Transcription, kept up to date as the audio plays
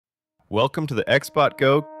Welcome to the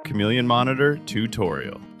XbotGo Chameleon Monitor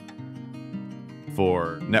tutorial.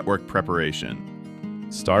 For network preparation,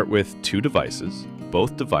 start with two devices.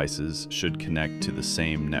 Both devices should connect to the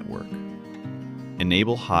same network.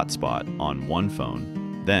 Enable hotspot on one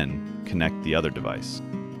phone, then connect the other device.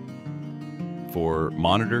 For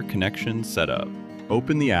monitor connection setup,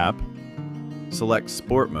 open the app, select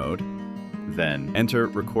Sport Mode, then enter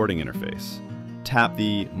Recording Interface. Tap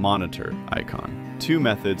the Monitor icon. Two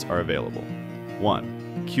methods are available.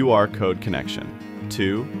 1. QR code connection.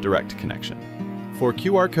 2. Direct connection. For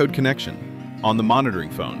QR code connection, on the monitoring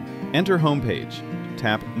phone, enter Homepage.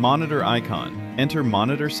 Tap Monitor icon. Enter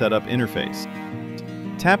Monitor Setup Interface.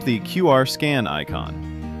 Tap the QR scan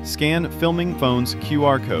icon. Scan filming phone's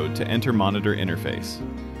QR code to enter monitor interface.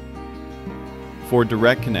 For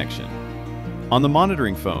direct connection, on the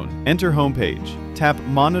monitoring phone, enter Homepage. Tap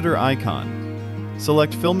Monitor icon.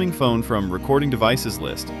 Select filming phone from Recording Devices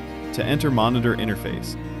list to enter monitor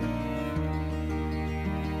interface.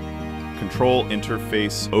 Control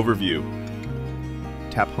Interface Overview.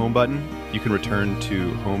 Tap Home button, you can return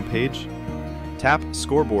to Home page. Tap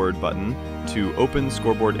Scoreboard button to open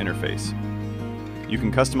Scoreboard interface. You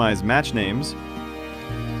can customize match names,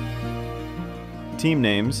 team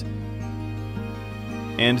names,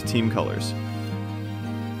 and team colors.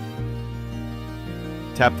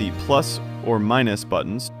 Tap the plus or minus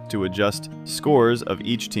buttons to adjust scores of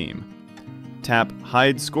each team. Tap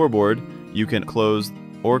Hide Scoreboard, you can close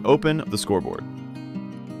or open the scoreboard.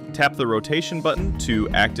 Tap the rotation button to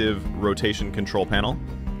active rotation control panel.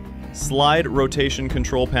 Slide rotation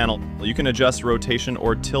control panel, you can adjust rotation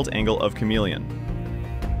or tilt angle of Chameleon.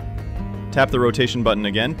 Tap the rotation button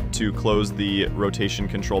again to close the rotation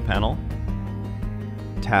control panel.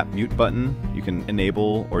 Tap Mute button, you can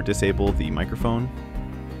enable or disable the microphone.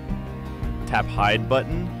 Tap Hide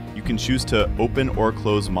button, you can choose to open or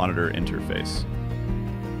close monitor interface.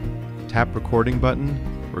 Tap Recording button,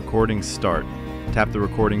 recording start. Tap the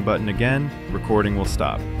recording button again, recording will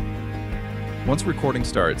stop. Once recording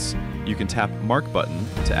starts, you can tap Mark button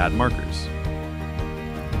to add markers.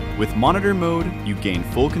 With monitor mode, you gain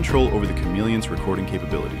full control over the Chameleon's recording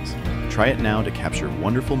capabilities. Try it now to capture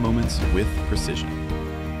wonderful moments with precision.